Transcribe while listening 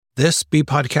This B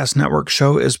Podcast Network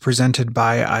show is presented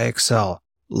by IXL.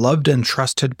 Loved and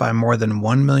trusted by more than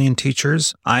 1 million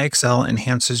teachers, IXL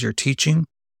enhances your teaching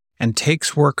and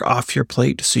takes work off your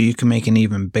plate so you can make an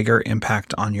even bigger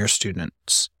impact on your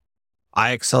students.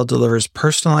 IXL delivers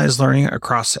personalized learning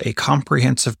across a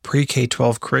comprehensive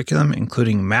pre-K-12 curriculum,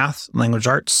 including math, language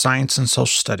arts, science, and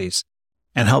social studies,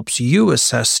 and helps you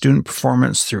assess student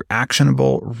performance through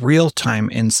actionable, real-time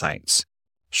insights.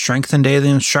 Strengthen daily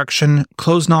instruction,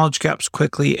 close knowledge gaps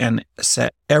quickly, and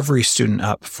set every student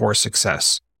up for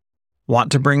success.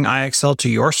 Want to bring IXL to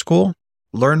your school?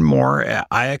 Learn more at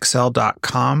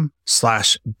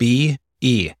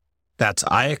ixl.com/BE. That's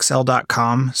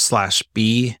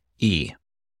ixl.com/BE.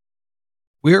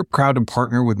 We are proud to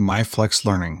partner with MyFlex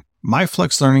Learning.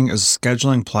 MyFlex Learning is a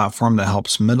scheduling platform that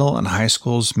helps middle and high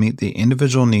schools meet the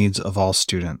individual needs of all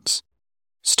students.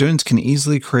 Students can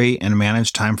easily create and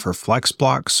manage time for flex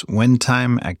blocks, win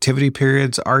time, activity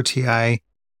periods, RTI,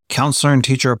 counselor and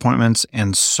teacher appointments,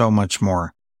 and so much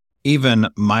more. Even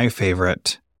my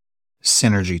favorite,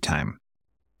 synergy time.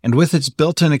 And with its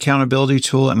built-in accountability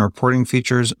tool and reporting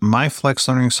features, MyFlex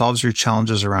Learning solves your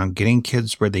challenges around getting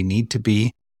kids where they need to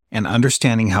be and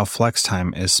understanding how flex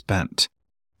time is spent.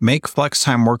 Make flex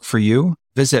time work for you.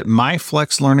 Visit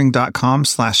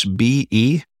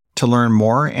myflexlearning.com/BE to learn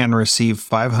more and receive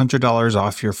 $500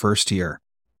 off your first year.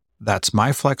 That's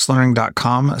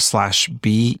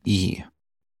myflexlearning.com/BE.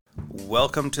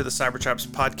 Welcome to the Cybertraps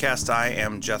podcast. I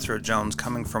am Jethro Jones,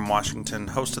 coming from Washington,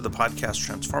 host of the podcast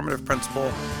Transformative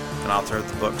Principal, and author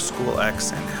of the book School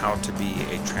X and How to Be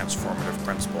a Transformative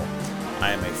Principal.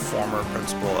 I am a former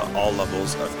principal at all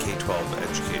levels of K-12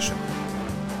 education.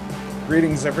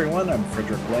 Greetings, everyone. I'm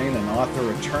Frederick Lane, an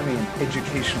author, attorney, and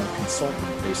educational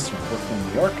consultant based in Brooklyn,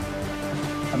 New York.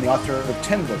 I'm the author of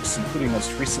 10 books, including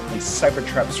most recently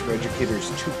Cybertraps for Educators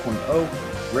 2.0,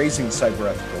 Raising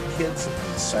Cyber-Ethical Kids,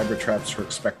 and Cybertraps for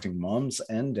Expecting Moms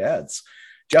and Dads.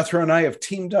 Jethro and I have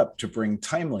teamed up to bring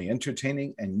timely,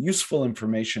 entertaining, and useful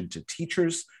information to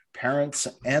teachers, parents,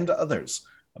 and others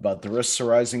about the risks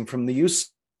arising from the use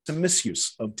and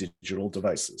misuse of digital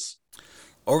devices.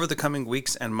 Over the coming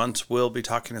weeks and months, we'll be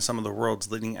talking to some of the world's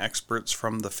leading experts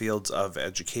from the fields of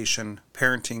education,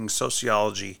 parenting,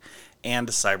 sociology, and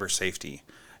cyber safety.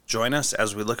 Join us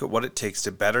as we look at what it takes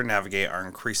to better navigate our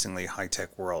increasingly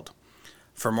high-tech world.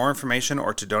 For more information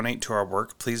or to donate to our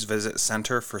work, please visit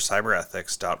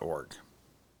centerforcyberethics.org.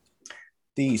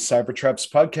 The Cybertraps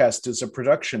podcast is a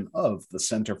production of the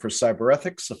Center for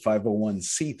Cyberethics, a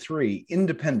 501c3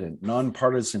 independent,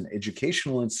 nonpartisan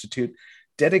educational institute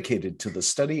dedicated to the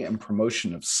study and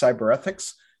promotion of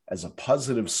cyberethics as a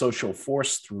positive social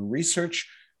force through research,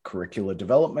 curricula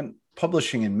development,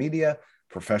 publishing and media,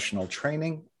 professional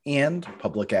training, and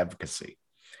public advocacy.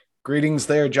 Greetings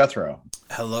there, Jethro.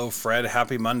 Hello, Fred.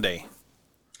 Happy Monday.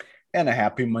 And a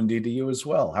happy Monday to you as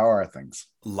well. How are things?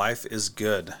 Life is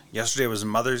good. Yesterday was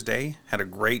Mother's Day. Had a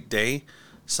great day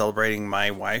celebrating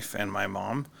my wife and my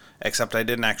mom, except I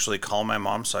didn't actually call my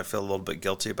mom, so I feel a little bit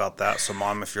guilty about that. So,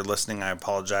 Mom, if you're listening, I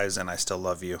apologize, and I still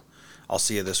love you. I'll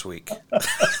see you this week.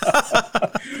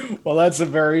 Well, that's a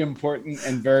very important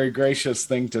and very gracious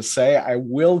thing to say. I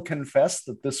will confess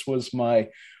that this was my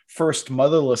first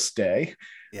motherless day.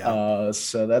 Yeah.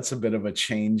 So that's a bit of a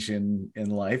change in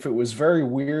life. It was very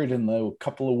weird in the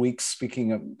couple of weeks,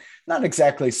 speaking of not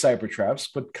exactly Cybertraps,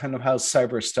 but kind of how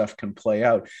cyber stuff can play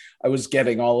out. I was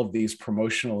getting all of these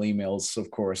promotional emails,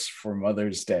 of course, for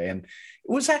Mother's Day. And it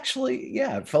was actually,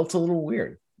 it felt a little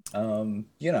weird. Not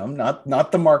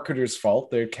the marketer's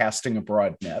fault. They're casting a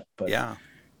broad net, but yeah.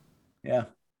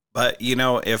 But,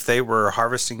 if they were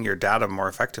harvesting your data more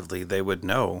effectively, they would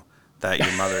know that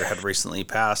your mother had recently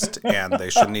passed, and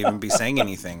they shouldn't even be saying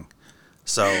anything.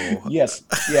 So yes.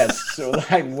 So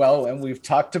and we've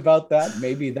talked about that.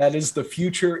 Maybe that is the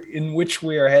future in which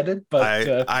we are headed.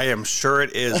 But I am sure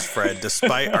it is, Fred.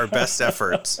 Despite our best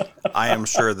efforts, I am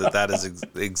sure that is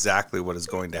exactly what is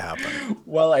going to happen.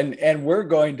 Well, and we're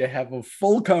going to have a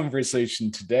full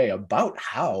conversation today about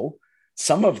how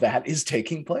some of that is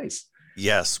taking place.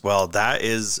 Yes, well, that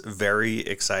is very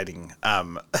exciting.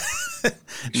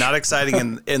 Not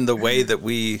exciting in the way that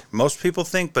most people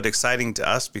think, but exciting to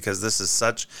us because this is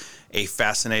such a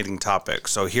fascinating topic.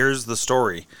 So here's the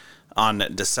story. On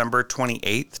December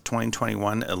 28th,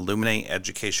 2021, Illuminate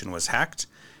Education was hacked,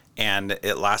 and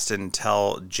it lasted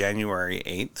until January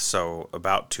 8th, so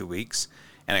about 2 weeks,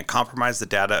 and it compromised the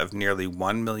data of nearly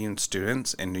 1 million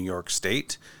students in New York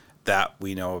State that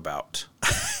we know about.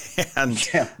 And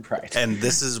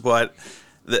this is what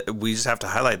we just have to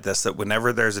highlight this, that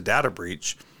whenever there's a data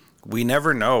breach, we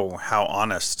never know how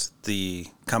honest the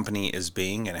company is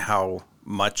being and how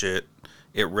much it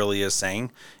it really is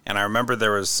saying. And I remember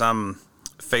there was some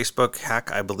Facebook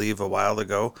hack, I believe, a while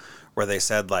ago, where they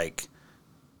said like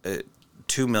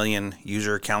 2 million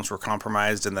user accounts were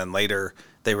compromised, and then later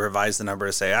they revised the number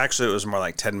to say actually it was more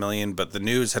like 10 million, but the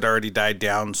news had already died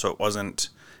down, so it wasn't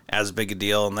as big a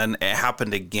deal. And then it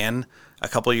happened again a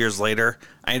couple of years later.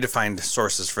 I need to find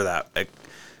sources for that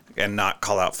and not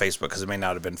call out Facebook, because it may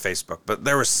not have been Facebook, but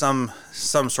there was some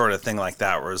sort of thing like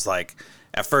that where it was like,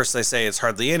 at first they say it's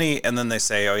hardly any, and then they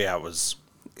say, oh yeah, it was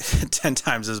 10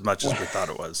 times as much as we thought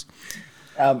it was.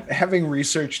 Having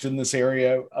researched in this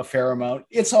area a fair amount,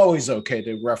 it's always okay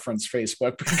to reference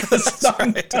Facebook, because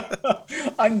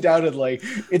undoubtedly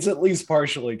it's at least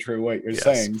partially true what you're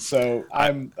saying. So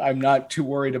I'm not too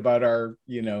worried about our,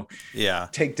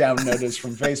 takedown notice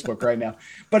from Facebook right now.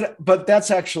 But that's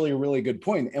actually a really good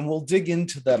point. And we'll dig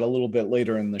into that a little bit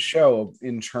later in the show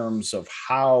in terms of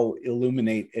how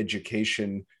Illuminate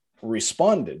Education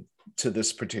responded to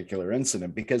this particular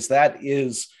incident, because that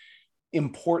is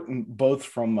important both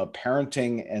from a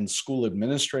parenting and school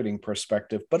administrating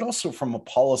perspective, but also from a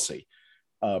policy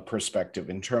perspective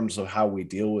in terms of how we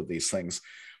deal with these things.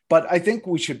 But I think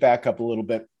we should back up a little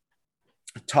bit,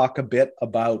 talk a bit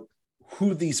about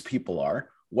who these people are,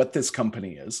 what this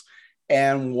company is,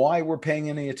 and why we're paying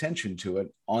any attention to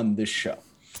it on this show.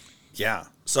 Yeah.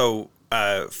 So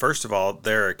first of all,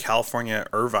 they're a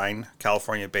Irvine,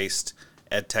 California-based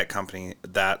EdTech company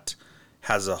that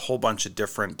has a whole bunch of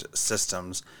different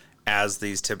systems, as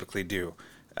these typically do.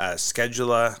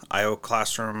 Schedula, IO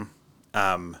Classroom,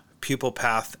 Pupil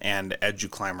Path, and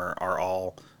EduClimber are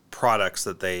all products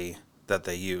that they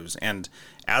use. And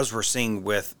as we're seeing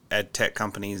with EdTech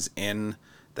companies in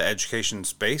the education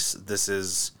space, this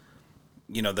is,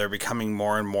 they're becoming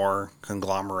more and more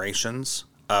conglomerations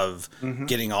of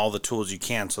getting all the tools you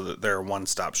can so that they're a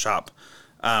one-stop shop.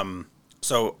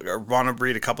 So I want to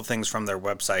read a couple things from their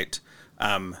website.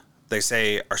 They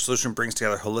say, our solution brings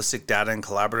together holistic data and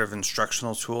collaborative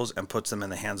instructional tools and puts them in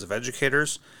the hands of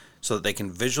educators so that they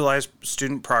can visualize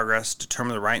student progress,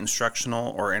 determine the right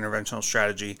instructional or interventional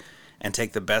strategy, and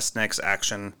take the best next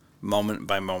action moment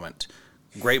by moment.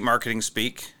 Great marketing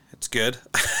speak. It's good.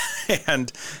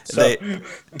 And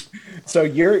so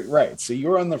you're right. So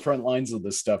you're on the front lines of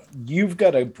this stuff. You've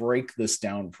got to break this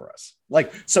down for us.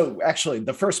 So actually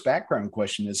the first background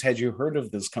question is, had you heard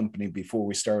of this company before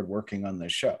we started working on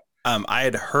this show? I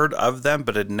had heard of them,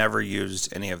 but had never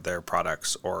used any of their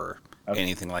products or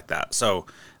anything like that. So,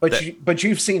 but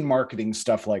you've seen marketing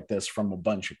stuff like this from a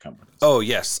bunch of companies. Oh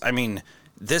yes. I mean,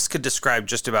 this could describe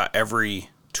just about every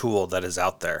tool that is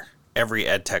out there, every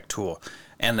EdTech tool.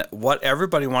 And what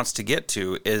everybody wants to get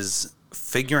to is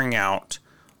figuring out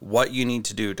what you need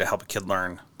to do to help a kid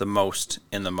learn the most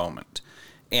in the moment.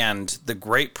 And the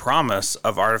great promise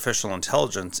of artificial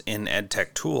intelligence in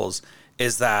EdTech tools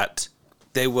is that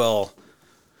they will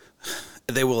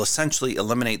essentially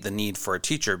eliminate the need for a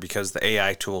teacher, because the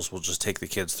AI tools will just take the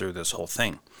kids through this whole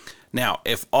thing. Now,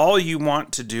 if all you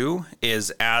want to do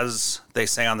is, as they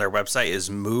say on their website,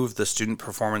 is move the student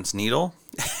performance needle,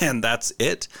 and that's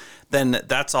it, then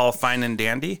that's all fine and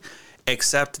dandy,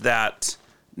 except that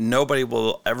nobody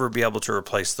will ever be able to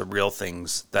replace the real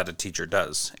things that a teacher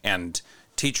does. And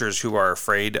teachers who are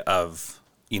afraid of,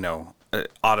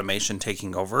 automation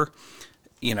taking over,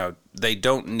 they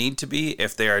don't need to be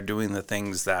if they are doing the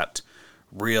things that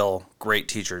real great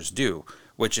teachers do,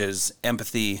 which is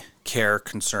empathy, care,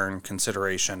 concern,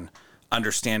 consideration,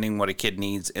 understanding what a kid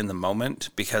needs in the moment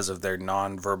because of their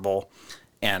nonverbal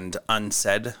and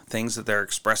unsaid things that they're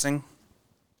expressing.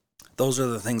 Those are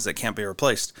the things that can't be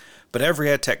replaced. But every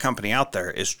EdTech company out there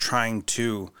is trying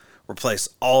to replace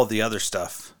all of the other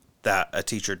stuff that a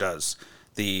teacher does.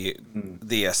 The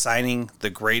assigning,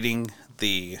 the grading,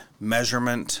 the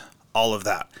measurement, all of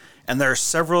that. And there are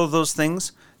several of those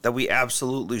things that we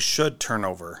absolutely should turn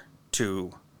over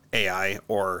to AI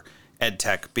or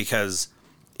EdTech, because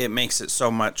it makes it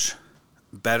so much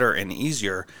better and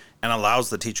easier and allows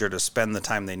the teacher to spend the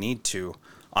time they need to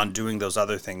on doing those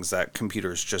other things that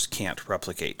computers just can't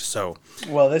replicate. So,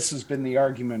 well, this has been the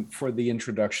argument for the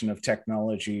introduction of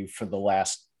technology for the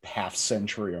last half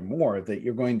century or more, that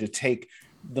you're going to take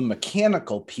the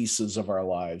mechanical pieces of our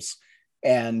lives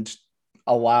and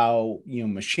allow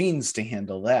machines to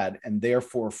handle that, and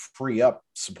therefore free up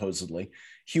supposedly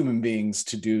human beings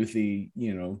to do the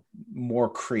more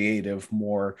creative,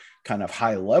 more kind of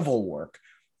high level work,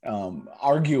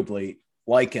 arguably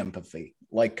like empathy,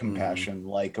 like compassion,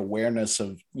 like awareness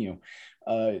of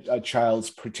a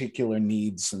child's particular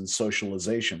needs and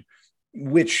socialization,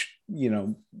 which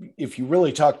if you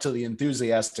really talk to the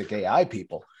enthusiastic AI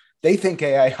people, They think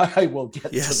AI will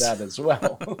get Yes. to that as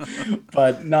well,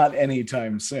 but not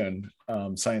anytime soon,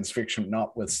 science fiction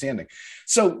notwithstanding.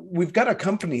 So we've got a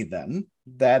company then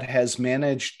that has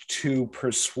managed to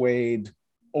persuade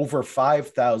over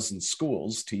 5,000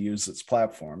 schools to use its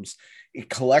platforms. It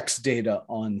collects data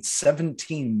on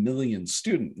 17 million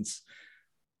students.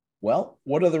 Well,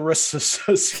 what are the risks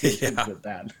associated with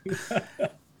that?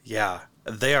 Yeah,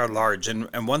 they are large.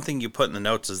 And one thing you put in the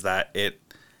notes is that it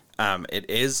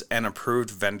is an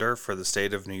approved vendor for the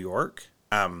state of New York,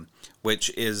 which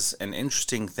is an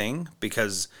interesting thing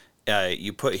because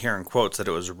you put here in quotes that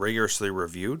it was rigorously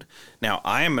reviewed. Now,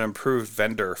 I am an approved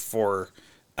vendor for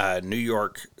New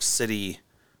York City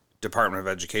Department of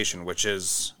Education, which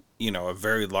is, a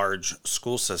very large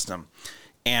school system.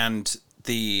 And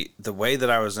the way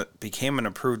that I became an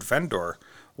approved vendor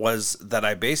was that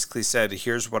I basically said,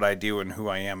 here's what I do and who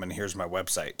I am, and here's my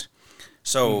website.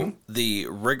 So the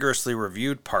rigorously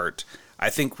reviewed part, I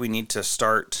think we need to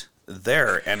start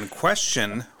there and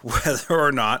question whether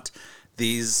or not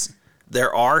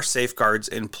there are safeguards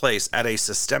in place at a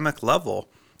systemic level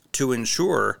to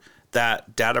ensure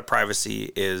that data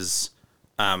privacy is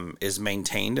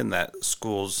maintained and that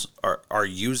schools are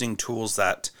using tools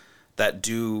that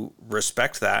do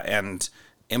respect that and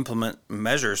implement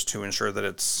measures to ensure that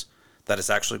it's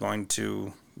actually going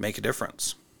to make a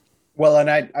difference. Well, and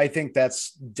I think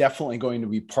that's definitely going to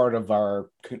be part of our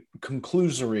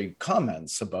conclusory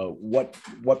comments about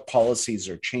what policies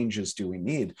or changes do we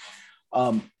need.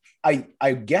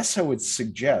 I guess I would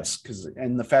suggest,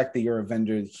 and the fact that you're a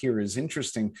vendor here is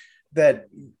interesting, that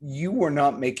you were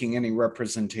not making any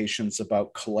representations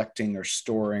about collecting or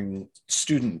storing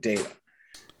student data.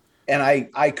 And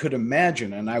I could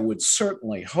imagine, and I would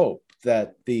certainly hope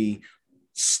that the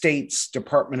state's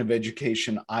Department of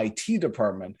Education IT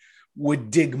department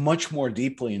would dig much more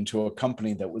deeply into a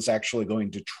company that was actually going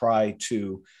to try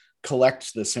to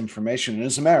collect this information. And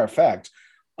as a matter of fact,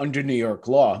 under New York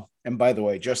law, and by the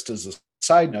way, just as a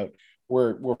side note,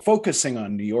 we're focusing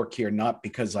on New York here, not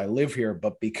because I live here,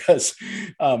 but because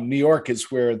New York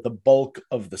is where the bulk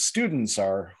of the students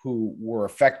are who were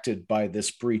affected by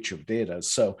this breach of data.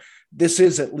 So this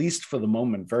is, at least for the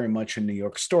moment, very much a New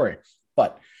York story.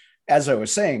 But as I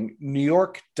was saying, New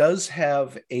York does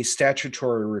have a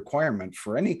statutory requirement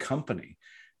for any company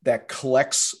that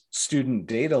collects student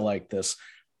data like this.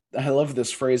 I love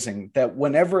this phrasing, that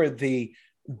whenever the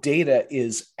data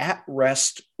is at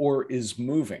rest or is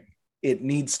moving, it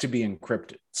needs to be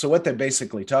encrypted. So what they're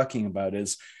basically talking about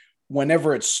is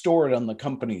whenever it's stored on the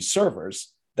company's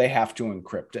servers, they have to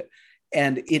encrypt it.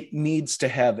 And it needs to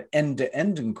have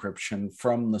end-to-end encryption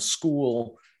from the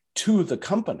school to the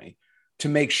company to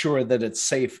make sure that it's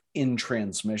safe in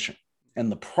transmission.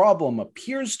 And the problem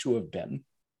appears to have been,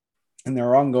 and there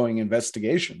are ongoing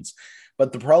investigations,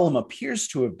 but the problem appears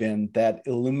to have been that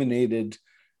Illuminate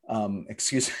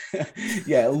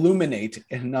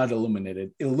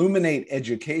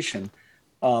Education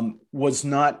was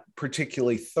not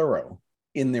particularly thorough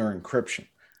in their encryption,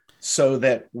 so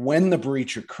that when the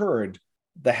breach occurred,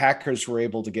 the hackers were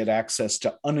able to get access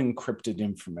to unencrypted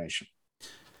information.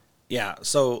 Yeah,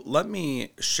 so let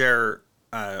me share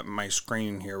my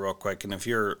screen here real quick, and if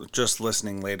you're just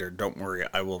listening later, don't worry,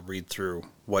 I will read through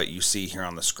what you see here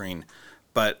on the screen.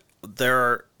 But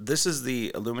this is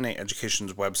the Illuminate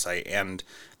Education's website, and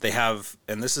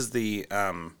this is the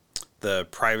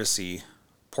privacy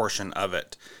portion of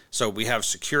it. So we have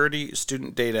security,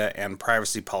 student data, and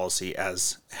privacy policy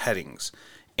as headings.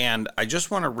 And I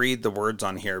just want to read the words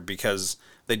on here because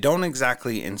they don't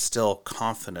exactly instill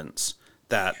confidence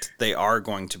that they are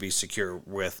going to be secure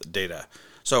with data.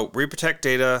 So we protect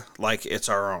data like it's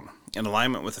our own. In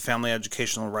alignment with the Family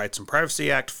Educational Rights and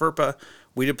Privacy Act, FERPA,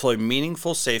 we deploy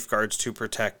meaningful safeguards to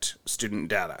protect student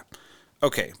data.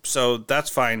 Okay, so that's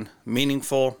fine.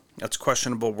 Meaningful, that's a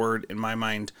questionable word in my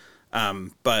mind,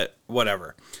 but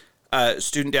whatever.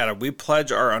 Student data, we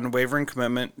pledge our unwavering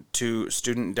commitment to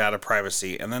student data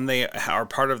privacy. And then they are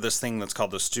part of this thing that's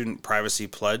called the Student Privacy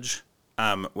Pledge,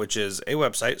 which is a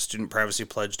website,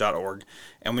 studentprivacypledge.org.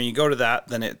 And when you go to that,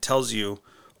 then it tells you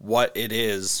what it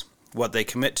is, what they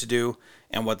commit to do,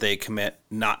 and what they commit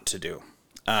not to do.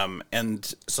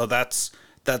 And so that's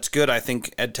good. I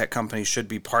think EdTech companies should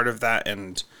be part of that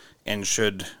and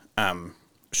should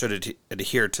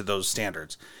adhere to those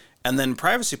standards. And then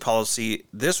privacy policy,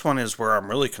 this one is where I'm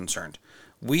really concerned.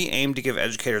 We aim to give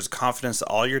educators confidence that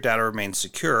all your data remains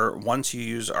secure once you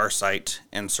use our site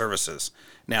and services.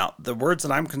 Now, the words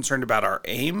that I'm concerned about are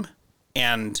aim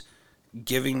and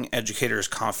giving educators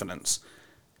confidence.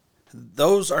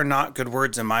 Those are not good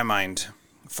words in my mind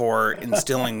for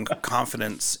instilling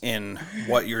confidence in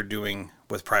what you're doing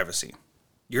with privacy.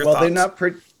 Your Well, thoughts?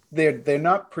 they're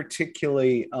not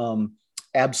particularly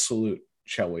absolute,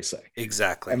 shall we say? I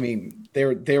Exactly. mean,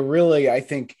 they're really, I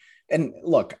think. And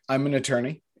look, I'm an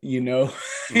attorney.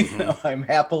 Hmm. I'm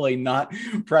happily not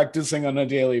practicing on a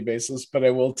daily basis, but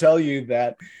I will tell you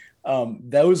that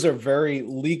those are very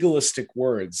legalistic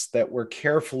words that were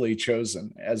carefully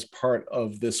chosen as part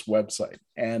of this website.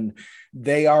 And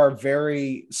they are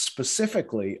very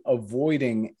specifically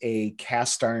avoiding a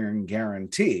cast iron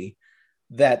guarantee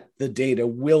that the data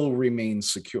will remain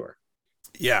secure.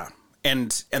 Yeah.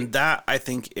 And that I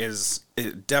think is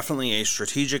definitely a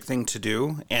strategic thing to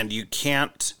do. And you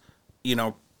can't, you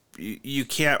know, you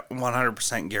can't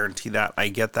 100% guarantee that. I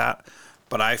get that.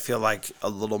 But I feel like a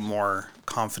little more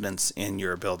confidence in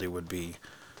your ability would be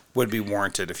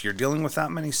warranted if you're dealing with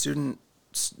that many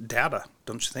students' data,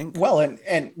 don't you think? Well,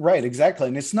 and right, exactly.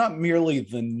 And it's not merely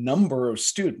the number of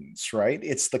students, right?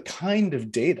 It's the kind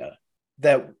of data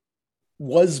that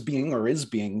was being or is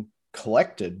being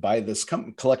collected by this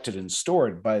company, collected and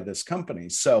stored by this company.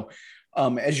 So,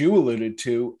 as you alluded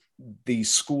to, the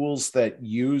schools that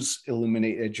use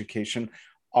Illuminate Education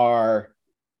are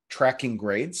tracking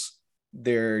grades.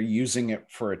 They're using it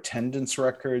for attendance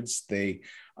records. They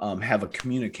have a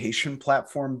communication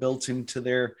platform built into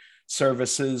their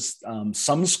services.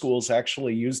 Some schools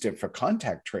actually used it for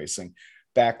contact tracing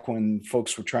back when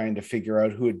folks were trying to figure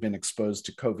out who had been exposed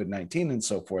to COVID-19 and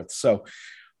so forth. So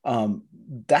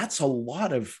that's a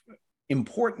lot of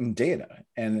important data.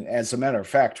 And as a matter of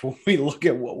fact, when we look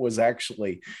at what was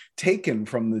actually taken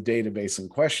from the database in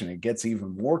question, it gets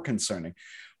even more concerning.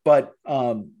 But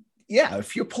yeah,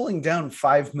 if you're pulling down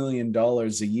 $5 million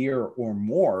a year or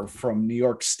more from New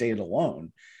York State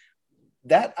alone,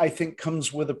 that I think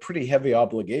comes with a pretty heavy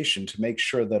obligation to make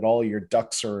sure that all your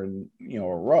ducks are in a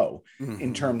row in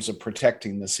Hmm. terms of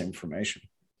protecting this information.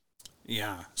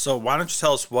 Yeah. So why don't you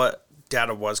tell us what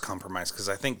data was compromised? Because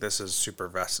I think this is super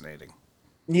fascinating.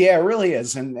 Yeah, it really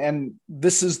is. And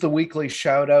this is the weekly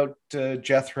shout out,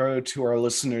 Jethro, to our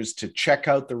listeners to check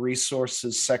out the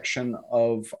resources section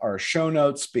of our show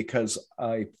notes, because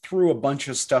I threw a bunch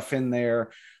of stuff in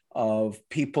there of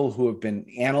people who have been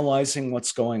analyzing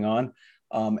what's going on.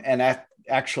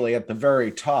 Actually, at the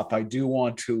very top, I do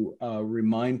want to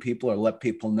remind people or let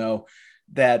people know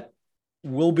that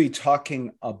we'll be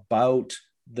talking about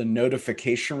the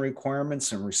notification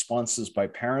requirements and responses by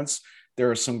parents. There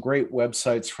are some great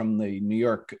websites from the New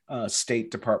York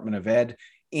State Department of Ed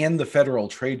and the Federal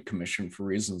Trade Commission for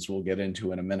reasons we'll get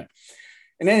into in a minute.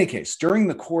 In any case, during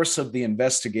the course of the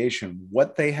investigation,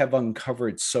 what they have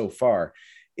uncovered so far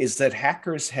is that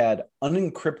hackers had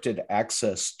unencrypted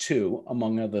access to,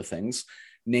 among other things,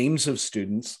 names of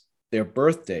students, their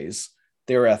birthdays,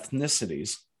 their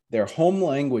ethnicities, their home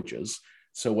languages,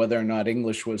 so whether or not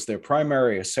English was their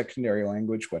primary or secondary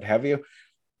language, what have you,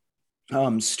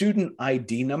 student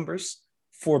ID numbers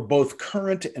for both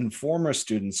current and former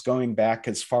students going back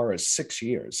as far as 6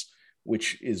 years,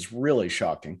 which is really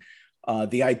shocking.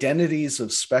 The identities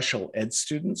of special ed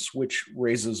students, which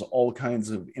raises all kinds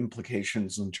of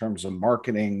implications in terms of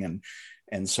marketing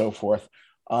and so forth.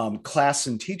 Class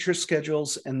and teacher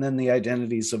schedules, and then the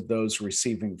identities of those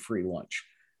receiving free lunch.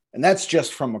 And that's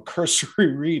just from a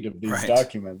cursory read of these Right.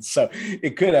 documents. So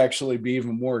it could actually be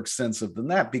even more extensive than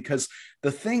that, because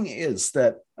the thing is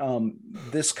that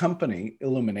this company,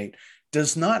 Illuminate,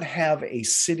 does not have a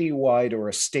citywide or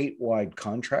a statewide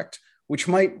contract, which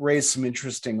might raise some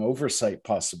interesting oversight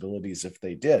possibilities if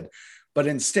they did. But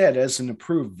instead, as an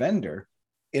approved vendor,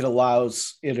 that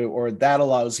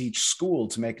allows each school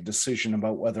to make a decision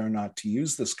about whether or not to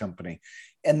use this company.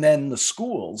 And then the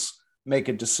schools make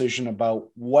a decision about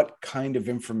what kind of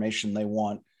information they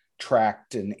want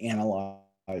tracked and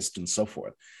analyzed and so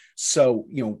forth. So,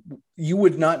 you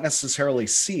would not necessarily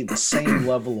see the same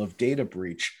level of data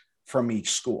breach from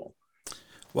each school,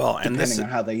 Well, and depending on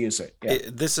how they use it. Yeah.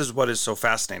 this is what is so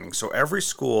fascinating. So every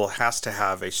school has to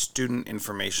have a student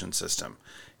information system.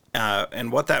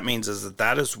 And what that means is that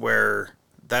that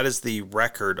is the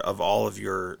record of all of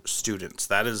your students.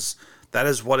 That is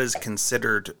what is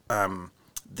considered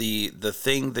the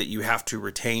thing that you have to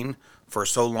retain for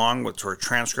so long, where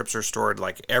transcripts are stored,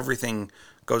 like everything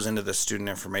goes into the student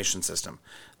information system.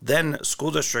 Then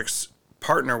school districts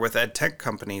partner with EdTech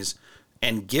companies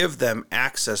and give them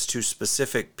access to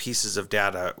specific pieces of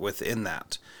data within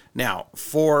that. Now,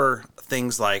 for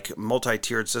things like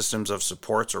multi-tiered systems of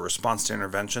supports or response to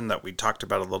intervention that we talked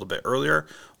about a little bit earlier,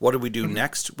 what do we do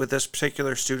next with this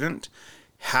particular student?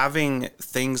 Having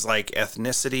things like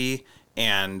ethnicity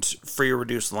and free or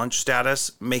reduced lunch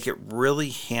status make it really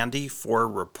handy for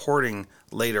reporting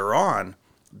later on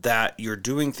that you're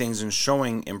doing things and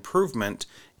showing improvement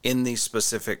in these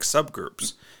specific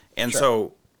subgroups. And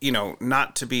so,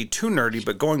 not to be too nerdy,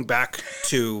 but going back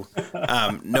to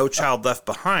No Child Left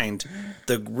Behind,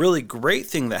 the really great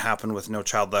thing that happened with No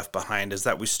Child Left Behind is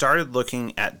that we started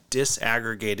looking at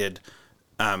disaggregated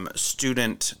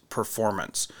student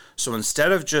performance. So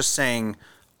instead of just saying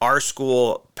our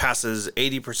school passes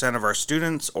 80% of our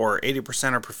students or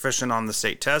 80% are proficient on the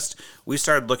state test, we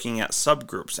started looking at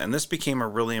subgroups, and this became a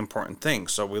really important thing.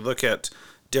 So we look at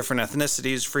different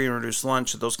ethnicities, free and reduced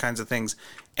lunch, those kinds of things,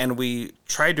 and we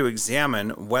tried to examine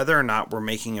whether or not we're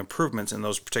making improvements in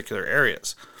those particular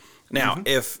areas. Now,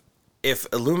 if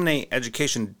Illuminate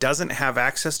Education doesn't have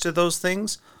access to those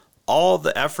things, all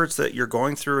the efforts that you're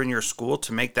going through in your school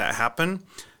to make that happen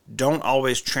don't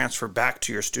always transfer back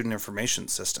to your student information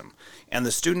system. And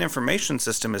the student information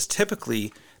system is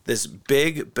typically this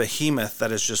big behemoth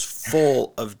that is just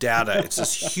full of data. It's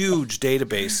this huge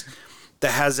database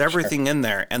that has everything in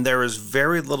there, and there is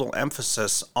very little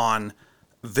emphasis on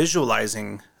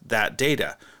visualizing that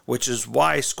data, which is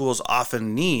why schools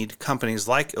often need companies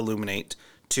like Illuminate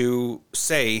to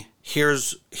say,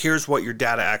 here's what your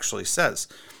data actually says,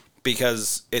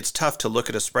 because it's tough to look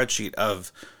at a spreadsheet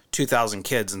of 2,000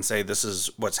 kids and say this is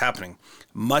what's happening.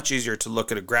 Much easier to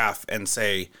look at a graph and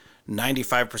say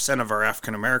 95% of our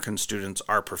African American students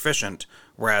are proficient,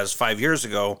 whereas 5 years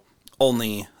ago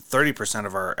only 30%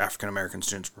 of our African American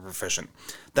students were proficient.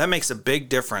 That makes a big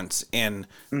difference in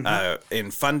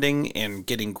funding, in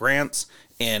getting grants,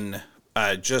 in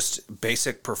just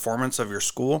basic performance of your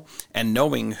school, and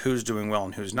knowing who's doing well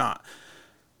and who's not.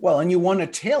 Well, and you want to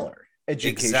tailor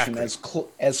education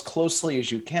as closely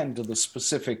as you can to the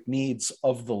specific needs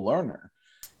of the learner.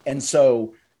 And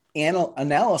so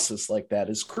analysis like that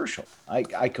is crucial.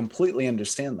 I completely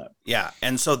understand that. Yeah.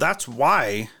 And so that's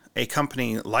why a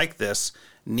company like this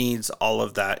needs all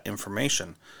of that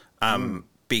information,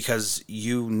 because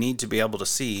you need to be able to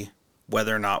see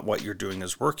whether or not what you're doing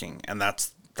is working. And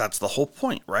that's the whole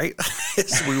point, right?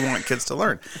 Is we want kids to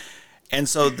learn. And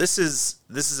so this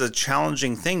is a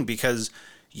challenging thing, because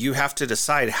you have to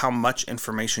decide how much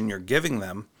information you're giving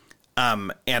them.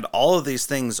 And all of these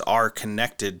things are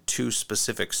connected to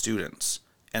specific students.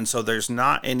 And so there's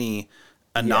not any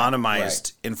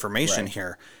anonymized information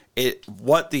here.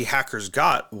 What the hackers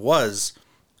got was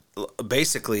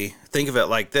basically, think of it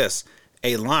like this: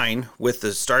 a line with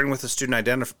starting with the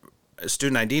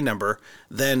student ID number,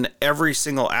 then every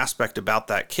single aspect about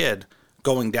that kid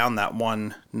going down that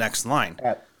one next line.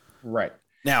 Right.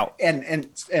 Now, and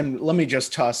let me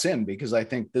just toss in, because I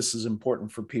think this is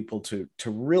important for people to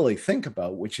really think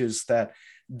about, which is that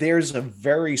there's a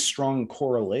very strong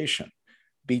correlation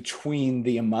between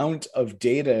the amount of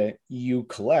data you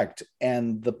collect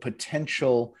and the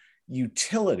potential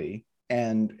utility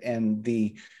and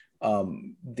the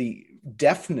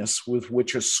deftness with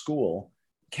which a school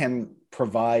can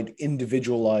provide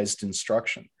individualized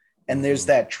instruction. And there's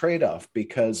that trade-off,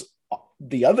 because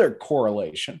the other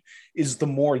correlation is the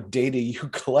more data you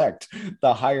collect,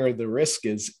 the higher the risk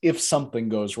is if something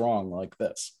goes wrong like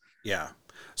this. Yeah.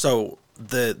 So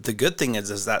the good thing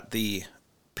is that the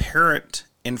parent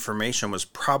information was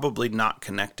probably not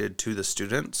connected to the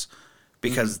students,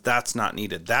 because that's not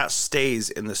needed. That stays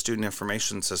in the student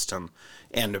information system,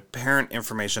 and parent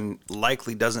information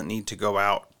likely doesn't need to go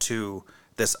out to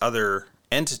this other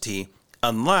entity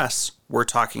unless we're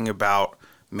talking about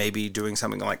maybe doing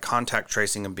something like contact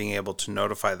tracing and being able to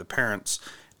notify the parents,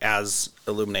 as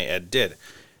Illuminate Ed did.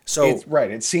 So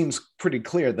it seems pretty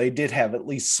clear they did have at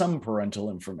least some parental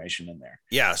information in there.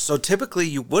 Yeah, so typically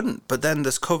you wouldn't, but then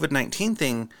this COVID-19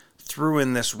 thing threw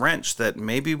in this wrench that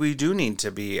maybe we do need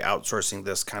to be outsourcing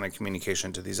this kind of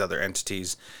communication to these other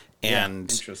entities.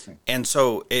 And interesting. And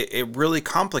so it really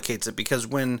complicates it, because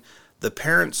when the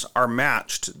parents are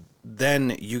matched,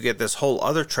 then you get this whole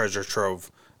other treasure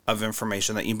trove of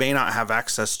information that you may not have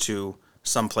access to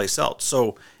someplace else.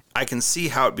 So I can see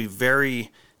how it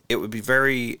would be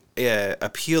very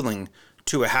appealing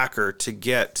to a hacker to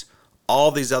get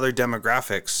all these other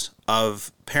demographics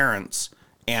of parents.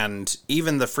 And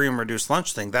even the free and reduced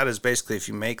lunch thing, that is basically if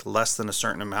you make less than a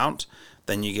certain amount,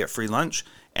 then you get free lunch.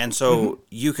 And so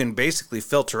you can basically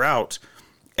filter out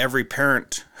every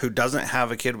parent who doesn't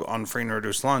have a kid on free and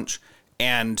reduced lunch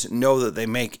and know that they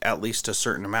make at least a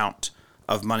certain amount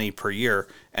of money per year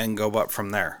and go up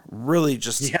from there. Really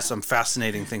just some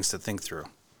fascinating things to think through.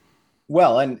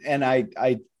 Well, and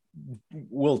I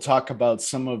will talk about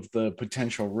some of the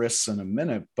potential risks in a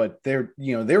minute, but there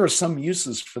are some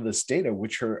uses for this data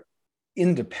which are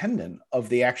independent of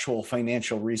the actual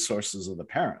financial resources of the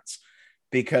parents,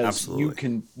 because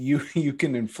Absolutely. you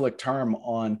can inflict harm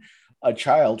on a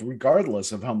child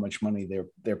regardless of how much money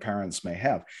their parents may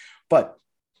have. But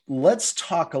let's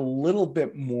talk a little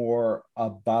bit more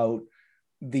about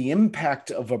the impact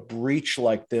of a breach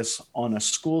like this on a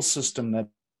school system that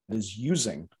is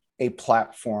using a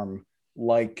platform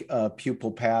like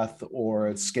Pupil Path or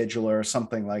a scheduler or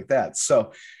something like that.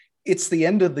 So it's the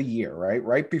end of the year, right?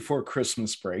 Right before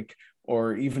Christmas break,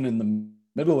 or even in the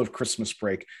middle of Christmas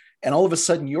break. And all of a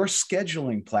sudden, your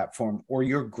scheduling platform or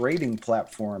your grading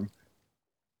platform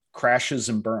crashes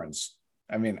and burns.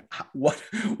 I mean,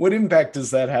 what impact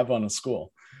does that have on a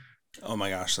school? Oh my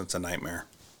gosh, that's a nightmare.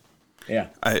 Yeah.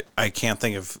 I can't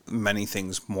think of many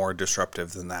things more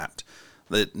disruptive than that.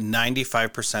 That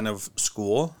 95% of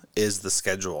school is the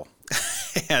schedule.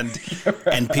 and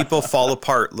and people fall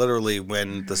apart literally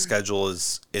when the schedule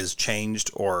is changed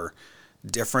or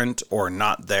different or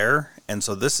not there. And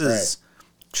so this is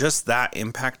just that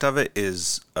impact of it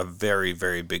is a very,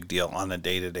 very big deal on a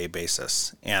day-to-day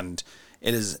basis. And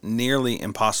it is nearly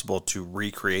impossible to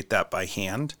recreate that by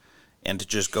hand and to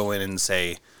just go in and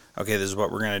say, okay, this is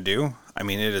what we're going to do. I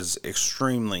mean, it is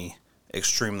extremely,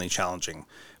 extremely challenging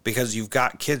because you've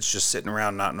got kids just sitting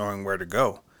around not knowing where to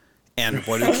go. And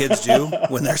what do kids do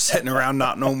when they're sitting around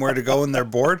not knowing where to go and they're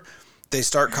bored? They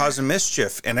start causing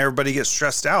mischief and everybody gets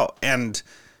stressed out. And,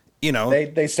 you know,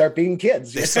 they start being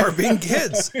kids. They start being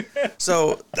kids.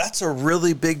 So that's a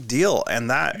really big deal. And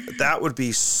that would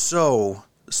be so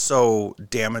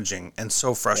damaging and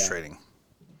so frustrating.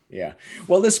 Yeah.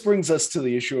 Well, this brings us to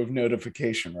the issue of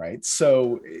notification, right?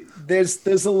 So there's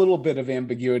a little bit of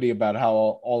ambiguity about how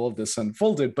all of this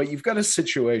unfolded, but you've got a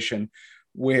situation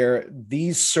where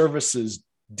these services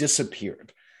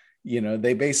disappeared. You know,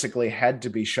 they basically had to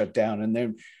be shut down. And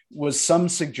there was some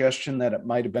suggestion that it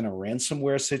might have been a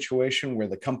ransomware situation where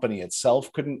the company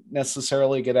itself couldn't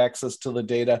necessarily get access to the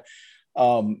data.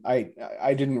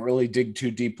 I didn't really dig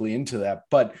too deeply into that,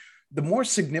 but the more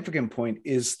significant point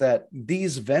is that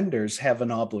these vendors have an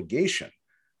obligation,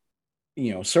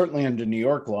 you know, certainly under New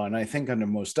York law, and I think under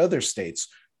most other states,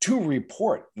 to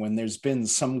report when there's been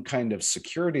some kind of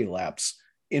security lapse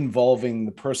involving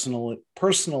the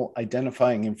personal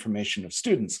identifying information of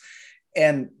students.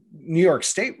 And New York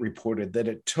State reported that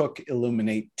it took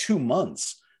Illuminate 2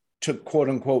 months to, quote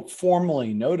unquote,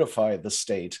 formally notify the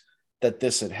state that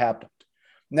this had happened.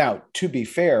 Now, to be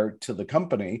fair to the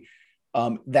company,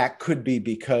 that could be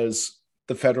because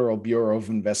the Federal Bureau of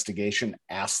Investigation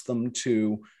asked them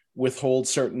to withhold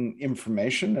certain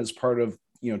information as part of,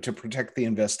 you know, to protect the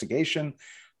investigation.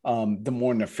 The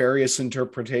more nefarious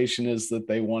interpretation is that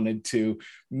they wanted to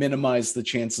minimize the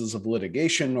chances of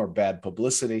litigation or bad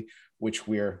publicity, which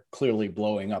we're clearly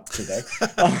blowing up today.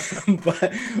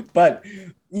 But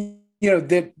you know,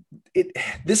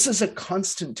 this is a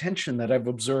constant tension that I've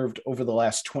observed over the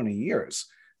last 20 years.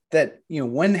 That, you know,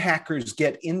 when hackers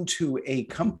get into a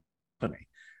company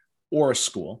or a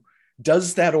school,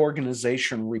 does that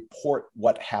organization report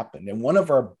what happened? And one of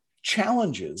our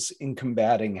challenges in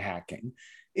combating hacking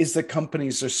is that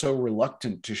companies are so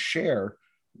reluctant to share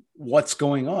what's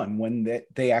going on when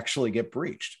they actually get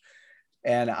breached.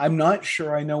 And I'm not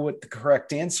sure I know what the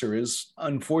correct answer is.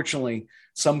 Unfortunately,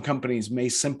 some companies may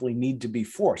simply need to be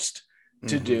forced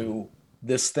to do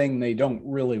this thing they don't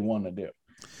really want to do.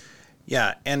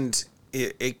 Yeah, and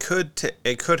it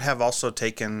could have also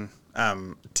taken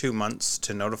 2 months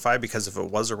to notify, because if it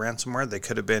was a ransomware, they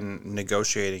could have been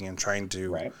negotiating and trying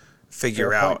to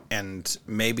figure out, and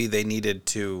maybe they needed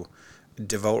to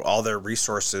devote all their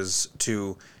resources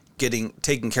to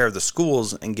taking care of the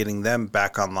schools and getting them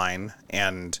back online.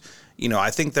 And you know,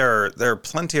 I think there are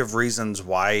plenty of reasons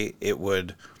why it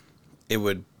would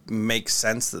make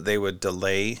sense that they would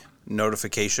delay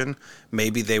notification.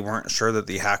 Maybe they weren't sure that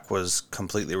the hack was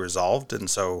completely resolved, and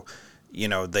so, you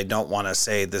know, they don't want to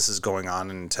say this is going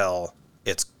on until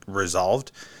it's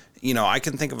resolved. You know, I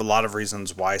can think of a lot of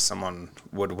reasons why someone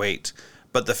would wait,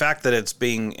 but the fact that it's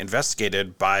being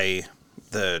investigated by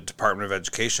the Department of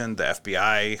Education, the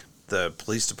FBI, the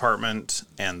police department,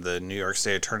 and the New York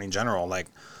State Attorney General, like,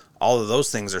 all of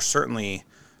those things are certainly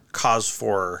cause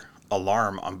for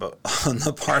alarm on the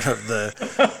part of the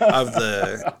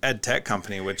EdTech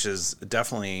company, which is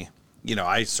definitely, you know,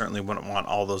 I certainly wouldn't want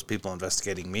all those people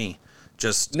investigating me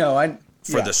just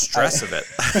for the stress of it.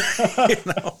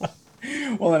 You know?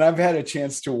 Well, and I've had a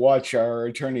chance to watch our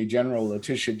Attorney General,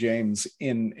 Letitia James,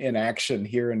 in action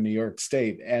here in New York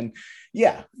State. And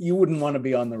yeah, you wouldn't want to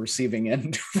be on the receiving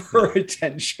end for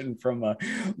attention from a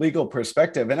legal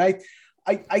perspective. And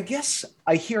I guess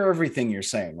I hear everything you're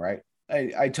saying, right?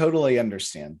 I totally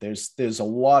understand. There's a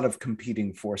lot of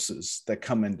competing forces that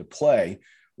come into play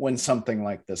when something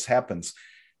like this happens.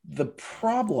 The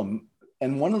problem,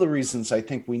 and one of the reasons I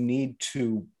think we need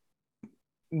to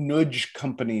nudge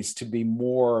companies to be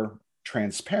more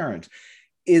transparent,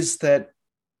 is that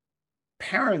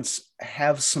parents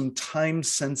have some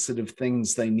time-sensitive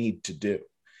things they need to do.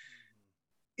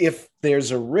 If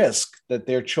there's a risk that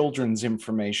their children's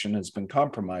information has been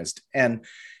compromised, and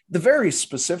the very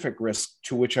specific risk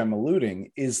to which I'm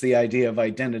alluding is the idea of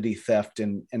identity theft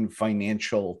and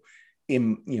financial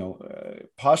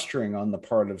posturing on the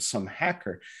part of some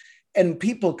hacker. And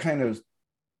people kind of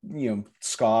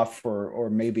scoff or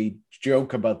maybe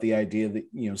joke about the idea that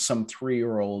some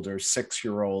 3-year-old or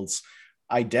 6-year-old's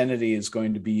identity is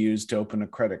going to be used to open a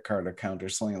credit card account or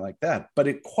something like that, but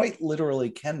it quite literally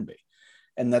can be.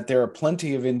 And that there are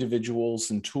plenty of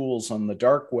individuals and tools on the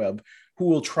dark web who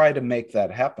will try to make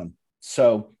that happen.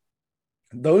 So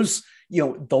those,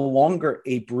 the longer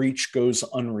a breach goes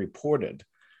unreported,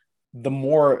 the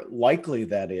more likely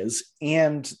that is.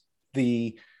 And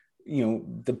the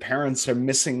parents are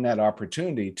missing that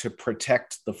opportunity to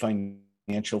protect the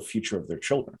financial future of their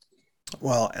children.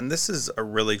 Well, and this is a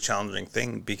really challenging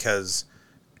thing because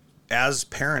as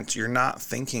parents, you're not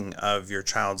thinking of your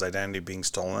child's identity being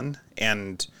stolen,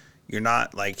 and you're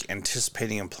not like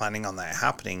anticipating and planning on that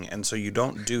happening. And so you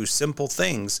don't do simple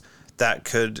things that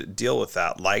could deal with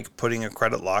that, like putting a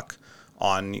credit lock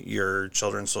on your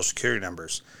children's social security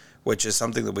numbers, which is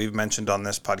something that we've mentioned on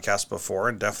this podcast before,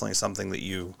 and definitely something that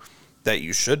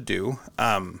you should do.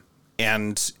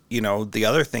 And the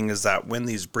other thing is that when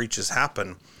these breaches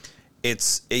happen,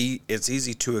 it's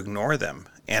easy to ignore them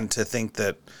and to think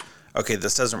that, okay,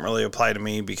 this doesn't really apply to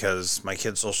me because my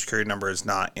kid's social security number is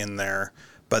not in there.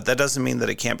 But that doesn't mean that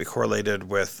it can't be correlated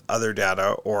with other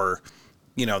data, or,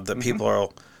 that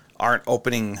people aren't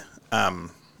opening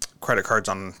credit cards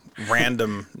on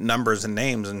random numbers and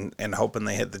names and hoping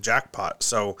they hit the jackpot.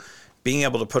 So being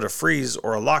able to put a freeze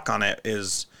or a lock on it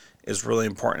is really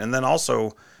important. And then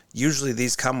also, usually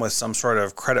these come with some sort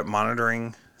of credit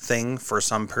monitoring thing for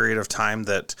some period of time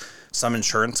that some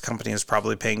insurance company is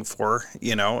probably paying for,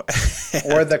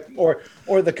 or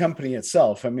the company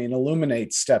itself. I mean,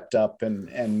 Illuminate stepped up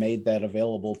and made that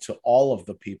available to all of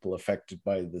the people affected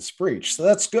by this breach. So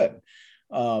that's good.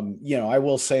 I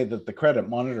will say that the credit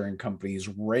monitoring companies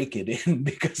rake it in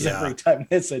because every time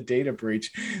there's a data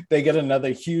breach, they get another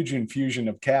huge infusion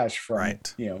of cash from,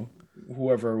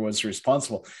 whoever was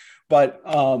responsible. But,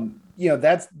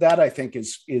 that I think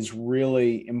is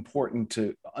really important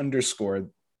to underscore.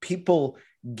 People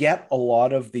get a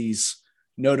lot of these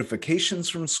notifications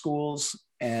from schools,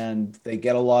 and they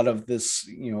get a lot of this,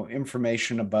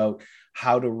 information about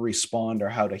how to respond or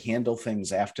how to handle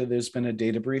things after there's been a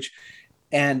data breach.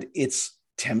 And it's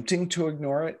tempting to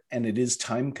ignore it, and it is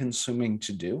time consuming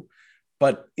to do,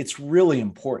 but it's really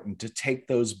important to take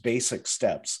those basic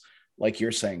steps. Like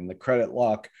you're saying, the credit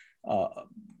lock,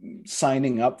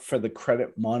 signing up for the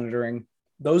credit monitoring.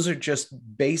 Those are just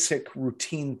basic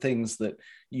routine things that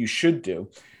you should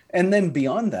do. And then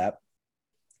beyond that,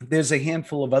 there's a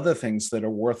handful of other things that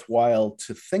are worthwhile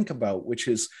to think about, which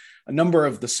is a number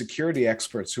of the security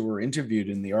experts who were interviewed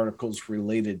in the articles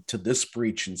related to this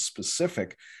breach in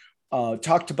specific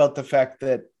talked about the fact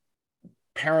that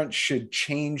parents should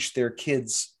change their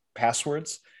kids'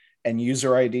 passwords and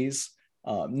user IDs,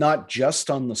 not just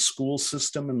on the school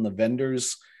system and the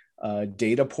vendor's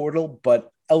data portal,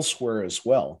 but elsewhere as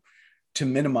well, to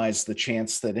minimize the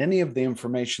chance that any of the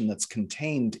information that's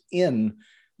contained in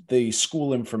the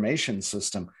school information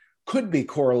system could be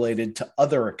correlated to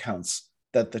other accounts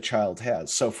that the child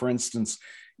has. So for instance,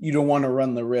 you don't want to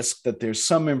run the risk that there's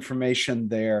some information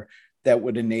there that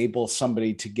would enable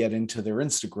somebody to get into their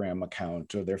Instagram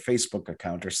account or their Facebook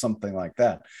account or something like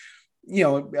that.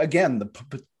 Again,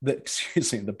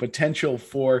 the potential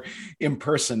for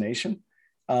impersonation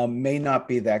may not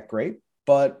be that great,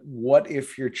 but what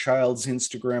if your child's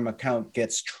Instagram account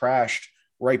gets trashed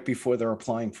right before they're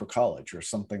applying for college or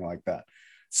something like that?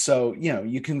 So,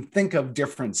 you can think of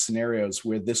different scenarios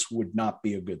where this would not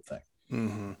be a good thing.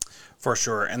 Mm-hmm. For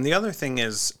sure. And the other thing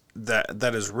is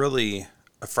that is really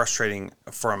frustrating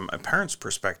from a parent's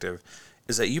perspective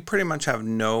is that you pretty much have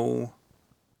no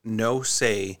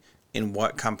say in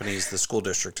what companies the school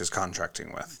district is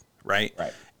contracting with, right?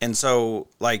 Right. And so,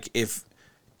 like, if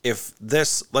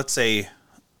this, let's say,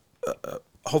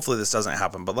 hopefully this doesn't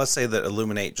happen, but let's say that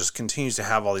Illuminate just continues to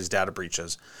have all these data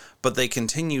breaches, but they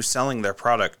continue selling their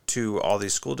product to all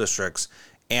these school districts,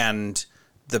 and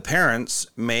the parents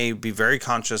may be very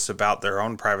conscious about their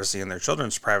own privacy and their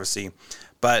children's privacy,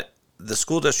 but the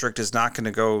school district is not going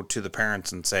to go to the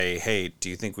parents and say, hey, do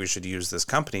you think we should use this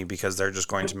company? Because they're just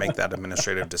going to make that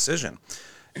administrative decision.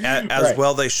 As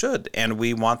well they should. And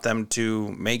we want them to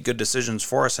make good decisions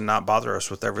for us and not bother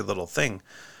us with every little thing.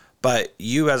 But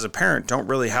you as a parent don't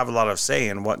really have a lot of say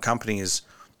in what companies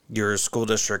your school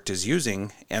district is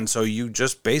using. And so you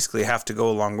just basically have to go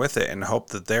along with it and hope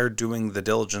that they're doing the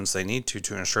diligence they need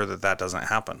to ensure that that doesn't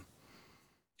happen.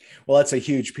 Well, that's a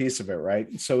huge piece of it,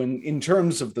 right? So in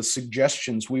terms of the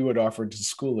suggestions we would offer to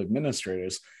school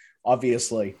administrators,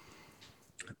 obviously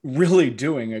really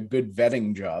doing a good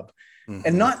vetting job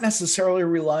and not necessarily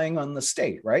relying on the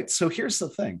state, right? So here's the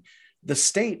thing. The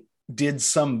state did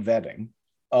some vetting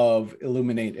of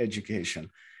Illuminate Education,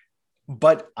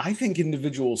 but I think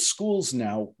individual schools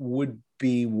now would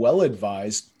be well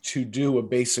advised to do a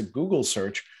basic Google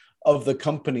search of the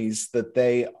companies that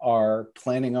they are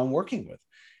planning on working with.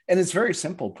 And it's very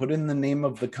simple. Put in the name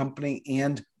of the company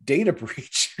and data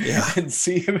breach and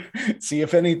see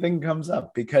if anything comes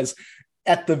up, because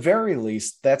at the very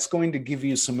least, that's going to give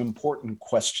you some important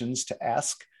questions to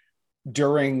ask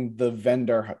during the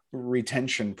vendor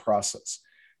retention process.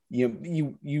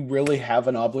 You really have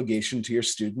an obligation to your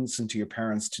students and to your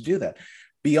parents to do that.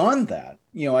 Beyond that,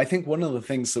 I think one of the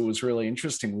things that was really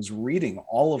interesting was reading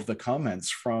all of the comments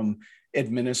from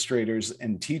administrators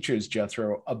and teachers,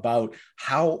 Jethro, about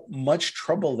how much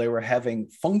trouble they were having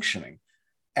functioning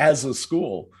as a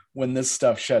school when this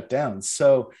stuff shut down.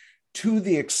 So to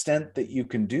the extent that you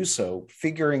can do so,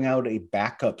 figuring out a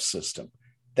backup system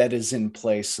that is in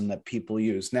place and that people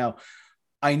use. Now,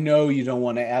 I know you don't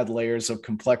want to add layers of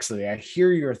complexity. I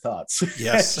hear your thoughts.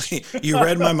 Yes, you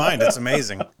read my mind. It's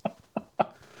amazing.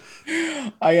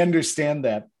 I understand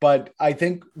that. But I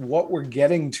think what we're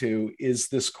getting to is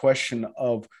this question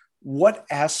of what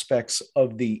aspects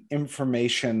of the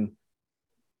information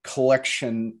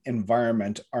collection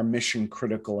environment are mission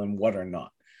critical and what are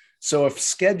not. So if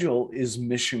schedule is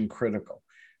mission critical,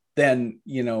 then,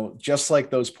 just like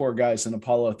those poor guys in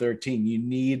Apollo 13, you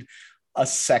need a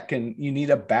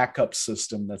backup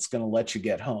system that's going to let you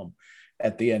get home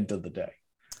at the end of the day.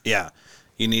 Yeah.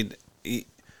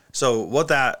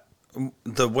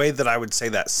 The way that I would say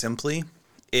that simply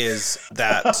is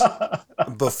that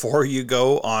before you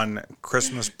go on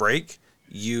Christmas break,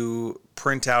 you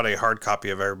print out a hard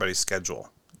copy of everybody's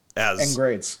schedule and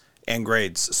grades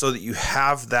so that you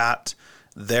have that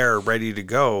there ready to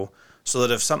go, so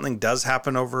that if something does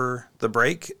happen over the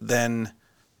break, then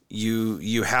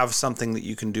you have something that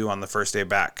you can do on the first day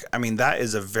back. I mean, that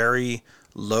is a very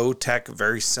low tech,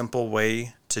 very simple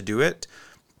way to do it.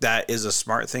 That is a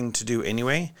smart thing to do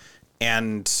anyway.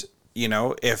 And,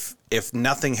 if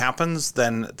nothing happens,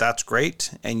 then that's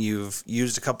great. And you've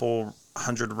used a couple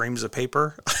hundred reams of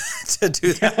paper to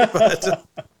do that.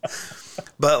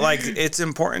 But like, it's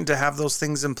important to have those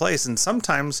things in place. And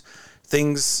sometimes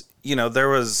things,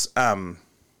 there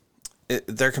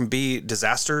can be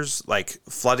disasters like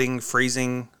flooding,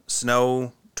 freezing,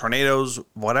 snow, tornadoes,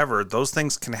 whatever. Those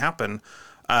things can happen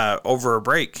over a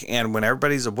break. And when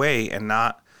everybody's away and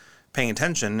not paying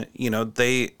attention,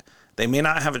 they may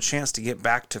not have a chance to get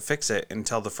back to fix it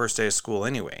until the first day of school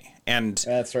anyway. And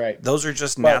that's right. Those are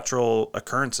just natural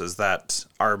occurrences that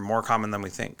are more common than we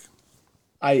think.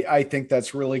 I think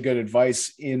that's really good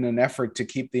advice in an effort to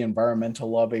keep the environmental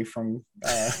lobby from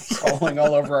crawling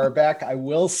all over our back. I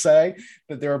will say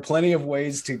that there are plenty of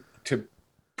ways to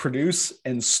produce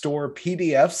and store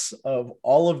PDFs of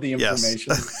all of the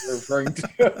information that you're referring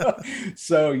to.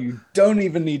 So you don't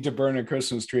even need to burn a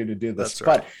Christmas tree to do this. That's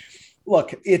right. But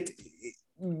look,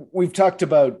 we've talked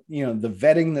about, the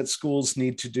vetting that schools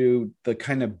need to do, the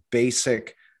kind of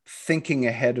basic thinking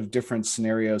ahead of different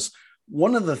scenarios.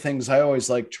 One of the things I always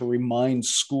like to remind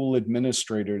school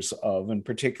administrators of, and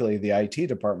particularly the IT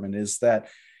department, is that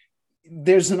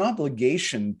there's an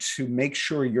obligation to make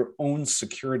sure your own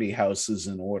security house is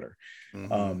in order,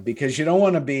 because you don't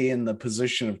want to be in the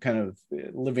position of kind of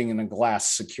living in a glass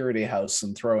security house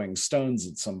and throwing stones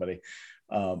at somebody.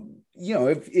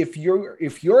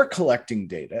 If you're collecting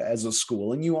data as a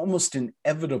school, and you almost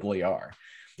inevitably are,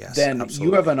 then absolutely,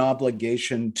 you have an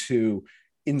obligation to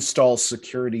install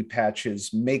security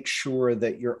patches, make sure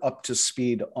that you're up to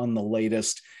speed on the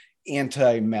latest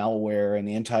anti-malware and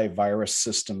antivirus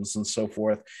systems and so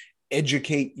forth.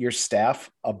 Educate your staff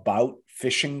about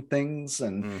phishing things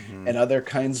and other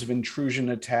kinds of intrusion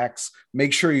attacks.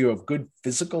 Make sure you have good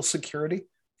physical security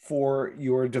for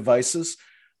your devices.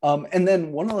 And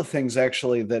then one of the things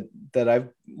actually that I've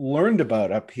learned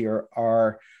about up here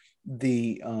are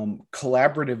the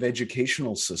collaborative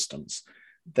educational systems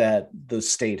that the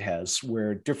state has,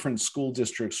 where different school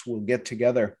districts will get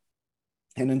together.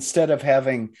 And instead of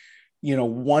having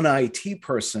one IT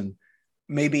person,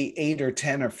 maybe 8 or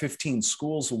 10 or 15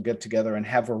 schools will get together and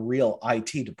have a real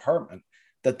IT department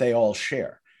that they all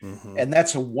share. Mm-hmm. And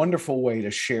that's a wonderful way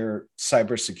to share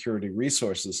cybersecurity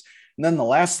resources. And then the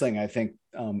last thing I think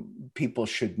people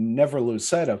should never lose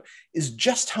sight of is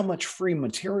just how much free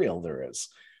material there is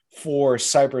for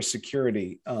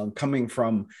cybersecurity coming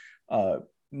from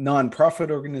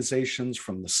nonprofit organizations,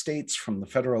 from the states, from the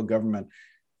federal government.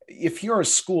 If you're a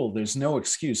school, there's no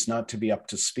excuse not to be up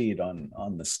to speed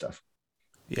on this stuff.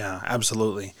 Yeah,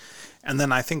 absolutely. And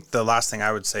then I think the last thing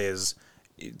I would say is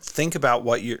think about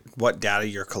what data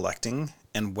you're collecting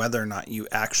and whether or not you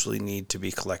actually need to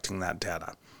be collecting that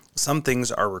data. Some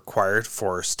things are required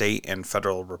for state and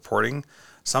federal reporting.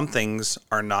 Some things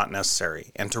are not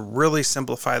necessary. And to really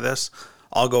simplify this,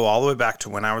 I'll go all the way back to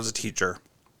when I was a teacher.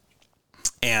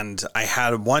 And I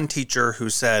had one teacher who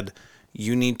said,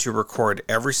 you need to record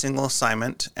every single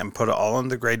assignment and put it all in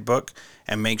the grade book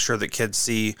and make sure that kids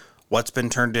see what's been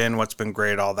turned in, what's been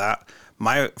graded, all that.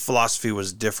 My philosophy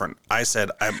was different. I said,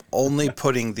 I'm only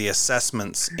putting the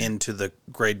assessments into the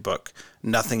grade book,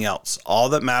 nothing else. All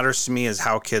that matters to me is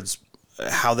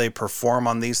how they perform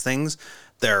on these things,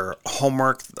 their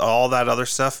homework, all that other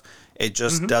stuff. It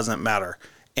just doesn't matter.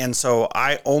 And so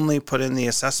I only put in the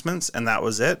assessments and that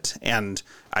was it. And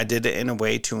I did it in a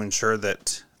way to ensure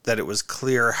that it was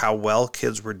clear how well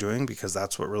kids were doing, because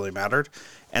that's what really mattered.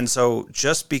 And so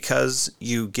just because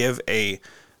you give a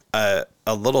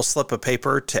little slip of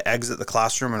paper to exit the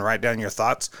classroom and write down your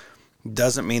thoughts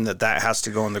doesn't mean that has to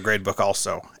go in the grade book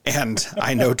also. And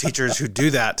I know teachers who do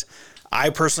that. I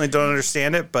personally don't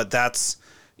understand it, but that's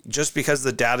just because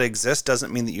the data exists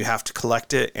doesn't mean that you have to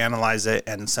collect it, analyze it,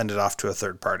 and send it off to a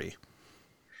third party.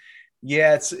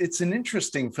 Yeah, it's an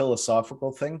interesting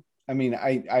philosophical thing. I mean,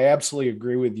 I absolutely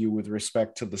agree with you with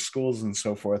respect to the schools and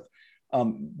so forth.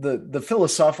 The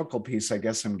philosophical piece I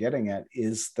guess I'm getting at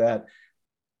is that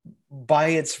by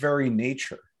its very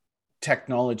nature,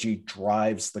 technology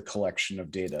drives the collection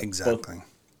of data. Exactly.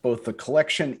 Both the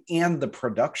collection and the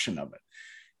production of it.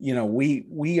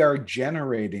 We are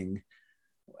generating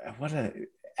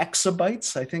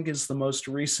exabytes, I think, is the most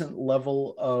recent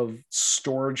level of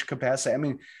storage capacity. I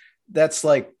mean, that's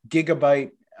like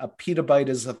gigabyte. A petabyte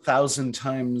is 1,000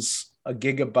 times a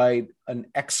gigabyte. An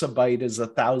exabyte is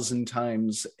 1,000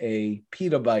 times a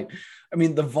petabyte. I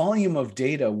mean, the volume of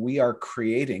data we are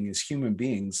creating as human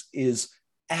beings is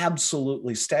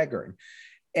absolutely staggering.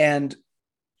 And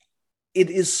it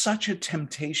is such a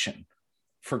temptation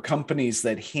for companies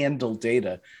that handle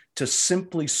data to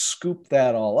simply scoop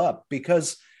that all up,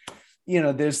 because,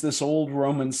 there's this old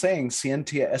Roman saying,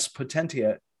 scientia est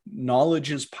potentia, knowledge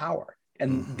is power.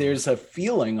 And there's a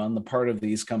feeling on the part of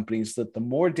these companies that the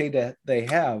more data they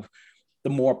have,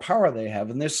 the more power they have.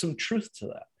 And there's some truth to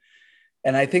that.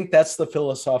 And I think that's the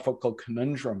philosophical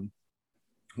conundrum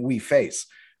we face.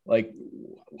 Like,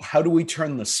 how do we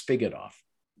turn the spigot off?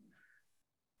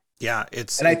 Yeah,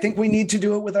 and I think we need to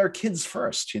do it with our kids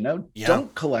first, Yeah.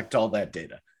 Don't collect all that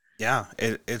data. Yeah,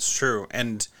 it's true.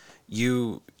 And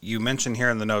you mentioned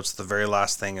here in the notes, the very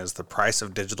last thing is the price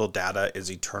of digital data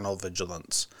is eternal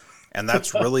vigilance. And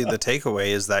that's really the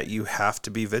takeaway, is that you have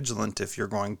to be vigilant if you're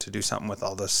going to do something with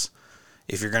all this,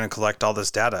 if you're going to collect all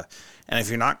this data. And if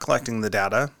you're not collecting the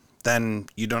data, then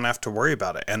you don't have to worry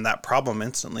about it. And that problem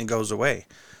instantly goes away.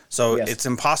 So It's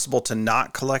impossible to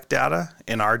not collect data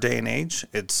in our day and age.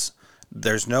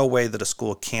 There's no way that a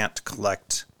school can't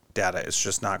collect data. It's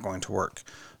just not going to work.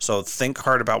 So think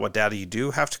hard about what data you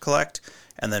do have to collect,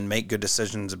 and then make good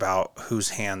decisions about whose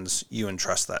hands you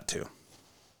entrust that to.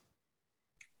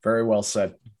 Very well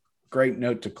said. Great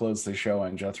note to close the show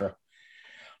on, Jethro.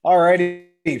 All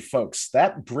righty, folks,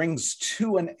 that brings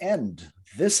to an end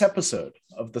this episode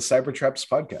of the Cybertraps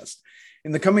podcast.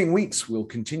 In the coming weeks, we'll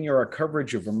continue our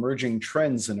coverage of emerging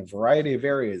trends in a variety of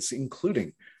areas,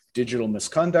 including digital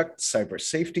misconduct, cyber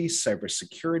safety,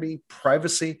 cybersecurity,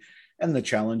 privacy, and the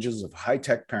challenges of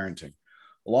high-tech parenting.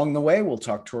 Along the way, we'll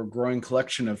talk to a growing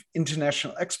collection of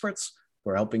international experts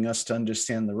who are helping us to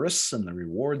understand the risks and the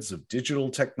rewards of digital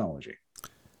technology.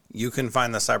 You can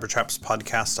find the Cybertraps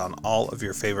podcast on all of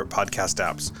your favorite podcast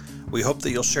apps. We hope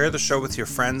that you'll share the show with your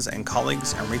friends and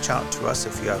colleagues, and reach out to us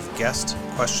if you have guest,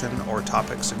 question, or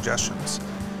topic suggestions.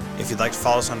 If you'd like to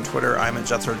follow us on Twitter, I'm at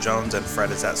Jethro Jones and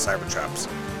Fred is at Cybertraps.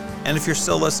 And if you're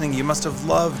still listening, you must have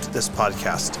loved this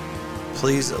podcast.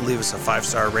 Please leave us a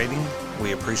 5-star rating.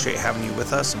 We appreciate having you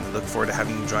with us, and we look forward to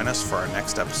having you join us for our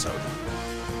next episode.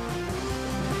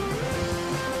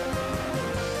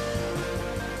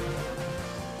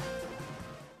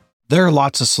 There are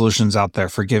lots of solutions out there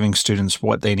for giving students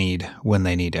what they need when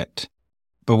they need it.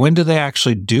 But when do they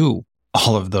actually do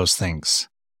all of those things.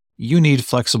 You need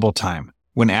flexible time.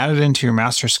 When added into your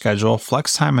master schedule,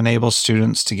 flex time enables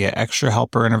students to get extra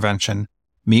help or intervention,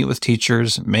 meet with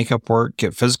teachers, make up work,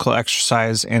 get physical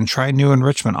exercise, and try new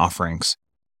enrichment offerings.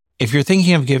 If you're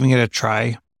thinking of giving it a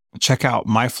try, check out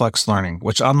My Flex Learning,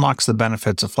 which unlocks the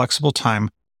benefits of flexible time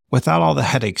without all the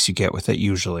headaches you get with it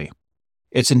usually.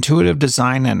 Its intuitive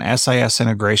design and SIS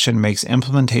integration makes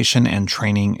implementation and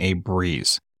training a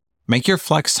breeze. Make your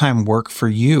flex time work for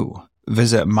you.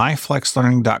 Visit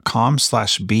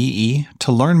myflexlearning.com/BE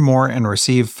to learn more and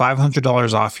receive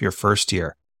 $500 off your first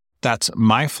year. That's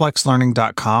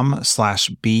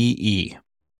myflexlearning.com/BE.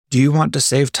 Do you want to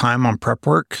save time on prep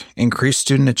work, increase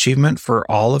student achievement for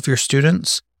all of your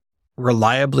students,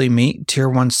 reliably meet Tier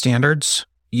 1 standards?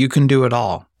 You can do it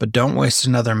all, but don't waste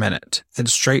another minute. Head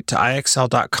straight to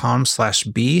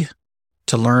ixl.com/B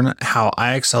to learn how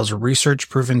IXL's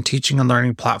research-proven teaching and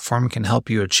learning platform can help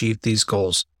you achieve these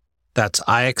goals. That's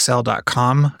ixl.com/BE.